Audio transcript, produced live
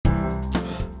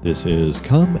This is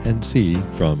Come and See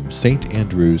from St.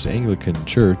 Andrew's Anglican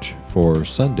Church for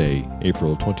Sunday,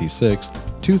 April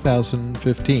 26th,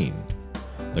 2015.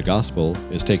 The Gospel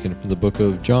is taken from the book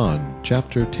of John,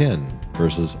 chapter 10,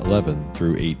 verses 11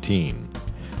 through 18.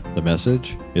 The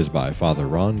message is by Father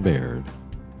Ron Baird.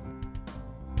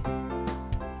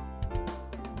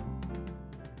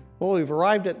 Well, we've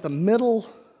arrived at the middle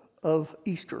of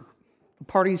Easter. The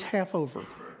party's half over.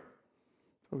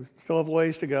 So we still have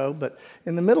ways to go, but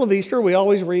in the middle of Easter, we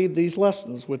always read these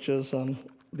lessons, which is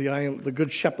the I am the Good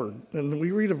Shepherd. And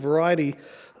we read a variety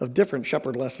of different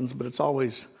shepherd lessons, but it's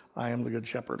always I am the Good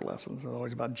Shepherd lessons. It's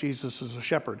always about Jesus as a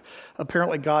shepherd.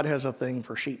 Apparently, God has a thing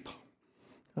for sheep,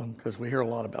 because we hear a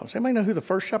lot about them. Does anybody know who the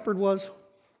first shepherd was?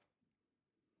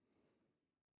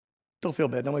 Still feel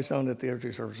bad. Nobody's known at the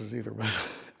energy services either, but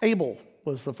Abel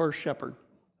was the first shepherd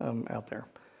out there.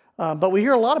 But we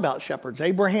hear a lot about shepherds.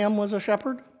 Abraham was a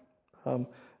shepherd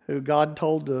who God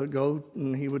told to go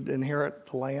and he would inherit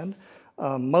the land.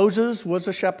 Moses was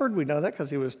a shepherd. We know that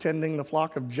because he was tending the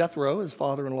flock of Jethro, his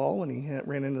father-in-law, when he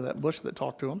ran into that bush that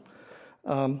talked to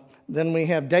him. Then we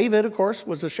have David, of course,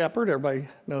 was a shepherd. Everybody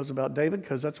knows about David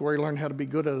because that's where he learned how to be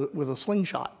good with a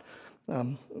slingshot.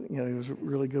 He was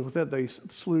really good with it. They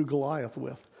slew Goliath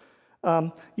with.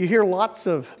 You hear lots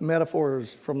of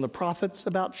metaphors from the prophets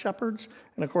about shepherds.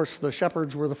 And of course, the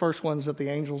shepherds were the first ones that the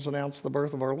angels announced the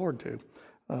birth of our Lord to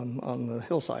on the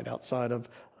hillside outside of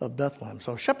Bethlehem.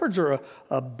 So shepherds are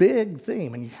a big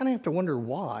theme, and you kind of have to wonder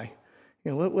why.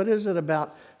 What is it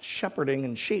about shepherding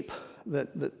and sheep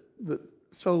that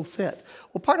so fit?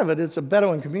 Well, part of it is a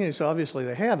Bedouin community, so obviously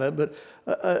they have it, but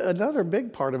another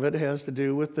big part of it has to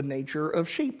do with the nature of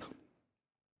sheep.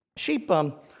 Sheep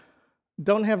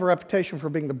don't have a reputation for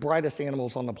being the brightest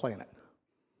animals on the planet.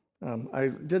 I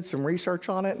did some research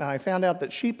on it, and I found out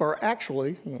that sheep are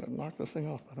actually, I'm going to knock this thing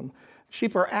off, but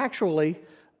sheep are actually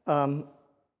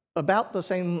about the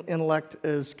same intellect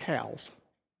as cows.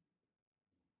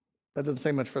 That doesn't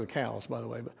say much for the cows, by the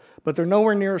way, but they're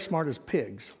nowhere near as smart as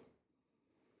pigs.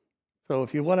 So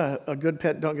if you want a good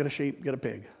pet, don't get a sheep, get a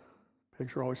pig.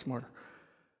 Pigs are always smarter.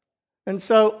 And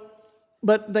so,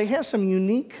 but they have some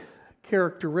unique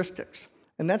characteristics,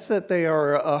 and that's that they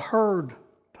are a herd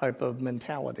type of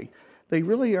mentality. They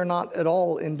really are not at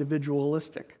all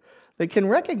individualistic. They can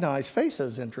recognize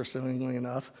faces, interestingly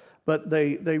enough, but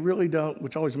they really don't,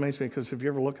 which always amazes me because if you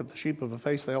ever look at the sheep of a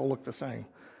face, they all look the same.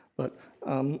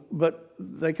 But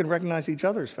they can recognize each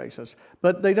other's faces.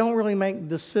 But they don't really make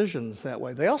decisions that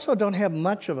way. They also don't have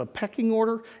much of a pecking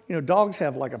order. Dogs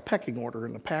have like a pecking order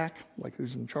in the pack, like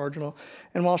who's in charge and all.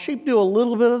 And while sheep do a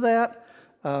little bit of that,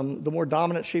 the more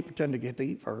dominant sheep tend to get to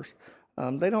eat first.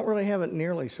 They don't really have it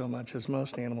nearly so much as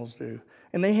most animals do.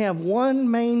 And they have one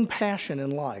main passion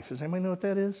in life. Does anybody know what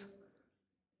that is?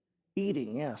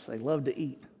 Eating, yes. They love to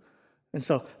eat. And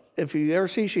so if you ever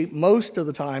see sheep, most of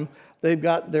the time, they've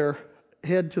got their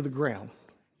head to the ground.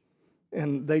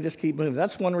 And they just keep moving.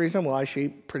 That's one reason why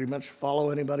sheep pretty much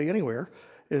follow anybody anywhere,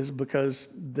 is because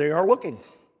they are looking.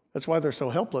 That's why they're so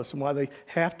helpless and why they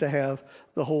have to have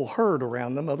the whole herd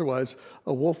around them. Otherwise,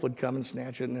 a wolf would come and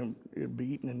snatch it and it'd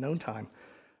be eaten in no time.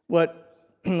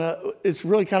 It's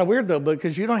really kind of weird, though,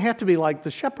 because you don't have to be like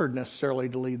the shepherd necessarily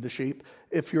to lead the sheep.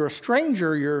 If you're a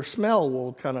stranger, your smell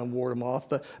will kind of ward them off,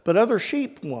 but other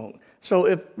sheep won't. So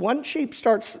if one sheep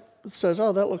says,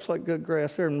 oh, that looks like good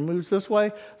grass there, and moves this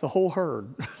way, the whole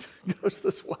herd goes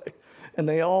this way, and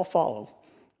they all follow.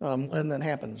 And that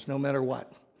happens no matter what.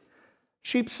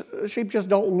 Sheep just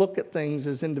don't look at things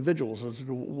as individuals, as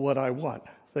what I want.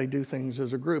 They do things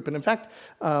as a group. And in fact,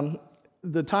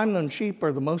 the time when sheep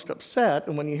are the most upset,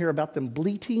 and when you hear about them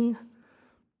bleating,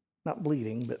 not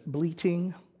bleeding, but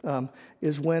bleating,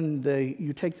 is when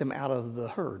you take them out of the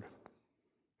herd,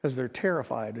 because they're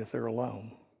terrified if they're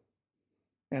alone.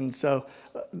 And so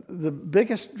the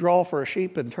biggest draw for a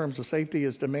sheep in terms of safety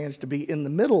is to manage to be in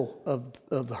the middle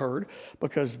of the herd,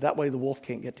 because that way the wolf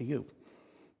can't get to you.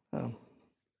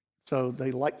 So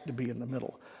they like to be in the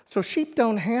middle. So sheep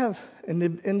don't have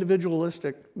an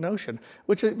individualistic notion,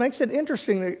 which it makes it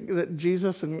interesting that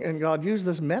Jesus and God use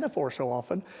this metaphor so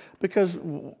often, because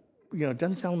it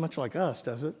doesn't sound much like us,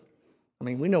 does it? I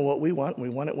mean, we know what we want, and we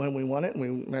want it when we want it,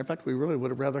 and matter of fact, we really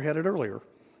would have rather had it earlier.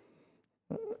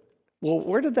 Well,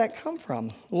 where did that come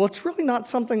from? Well, it's really not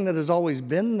something that has always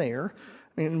been there.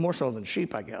 I mean, more so than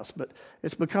sheep, I guess, but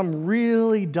it's become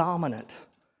really dominant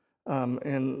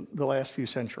in the last few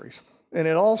centuries. And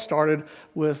it all started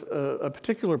with a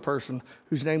particular person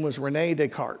whose name was René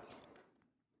Descartes.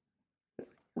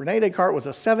 René Descartes was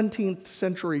a 17th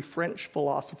century French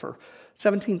philosopher.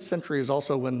 17th century is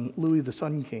also when Louis the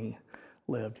Sun King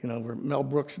lived. Where Mel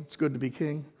Brooks, It's Good to Be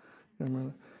King. Remember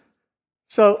that?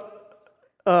 So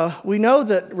we know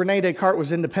that Rene Descartes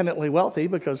was independently wealthy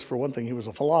because, for one thing, he was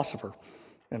a philosopher,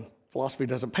 and philosophy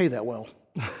doesn't pay that well.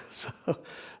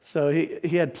 so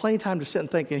he had plenty of time to sit and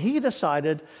think, and he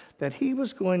decided that he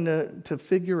was going to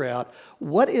figure out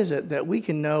what is it that we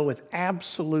can know with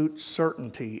absolute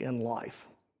certainty in life.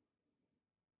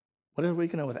 What is it we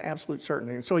can know with absolute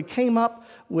certainty? And so he came up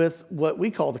with what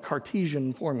we call the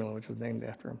Cartesian formula, which was named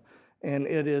after him. And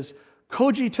it is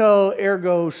cogito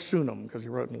ergo sum, because he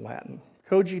wrote in Latin.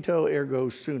 Cogito ergo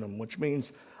sum, which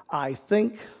means I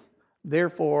think,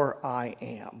 therefore I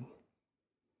am.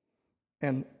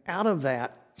 And out of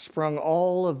that sprung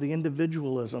all of the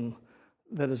individualism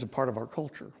that is a part of our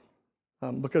culture.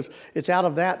 Because it's out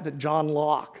of that John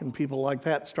Locke and people like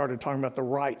that started talking about the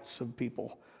rights of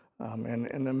people.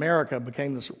 And America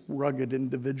became this rugged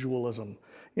individualism.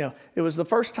 You know, it was the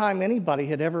first time anybody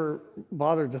had ever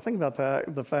bothered to think about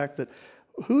the fact that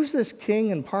who's this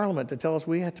king and parliament to tell us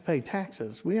we have to pay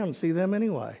taxes? We don't see them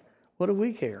anyway. What do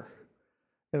we care?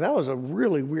 And that was a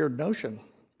really weird notion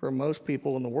for most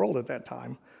people in the world at that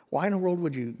time. Why in the world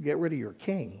would you get rid of your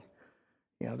king?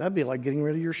 You know, that'd be like getting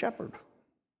rid of your shepherd.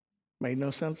 Made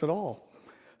no sense at all.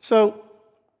 So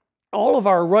all of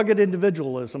our rugged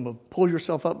individualism of pull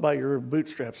yourself up by your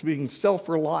bootstraps, being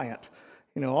self-reliant,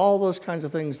 you know, all those kinds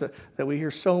of things that we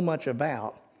hear so much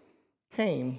about came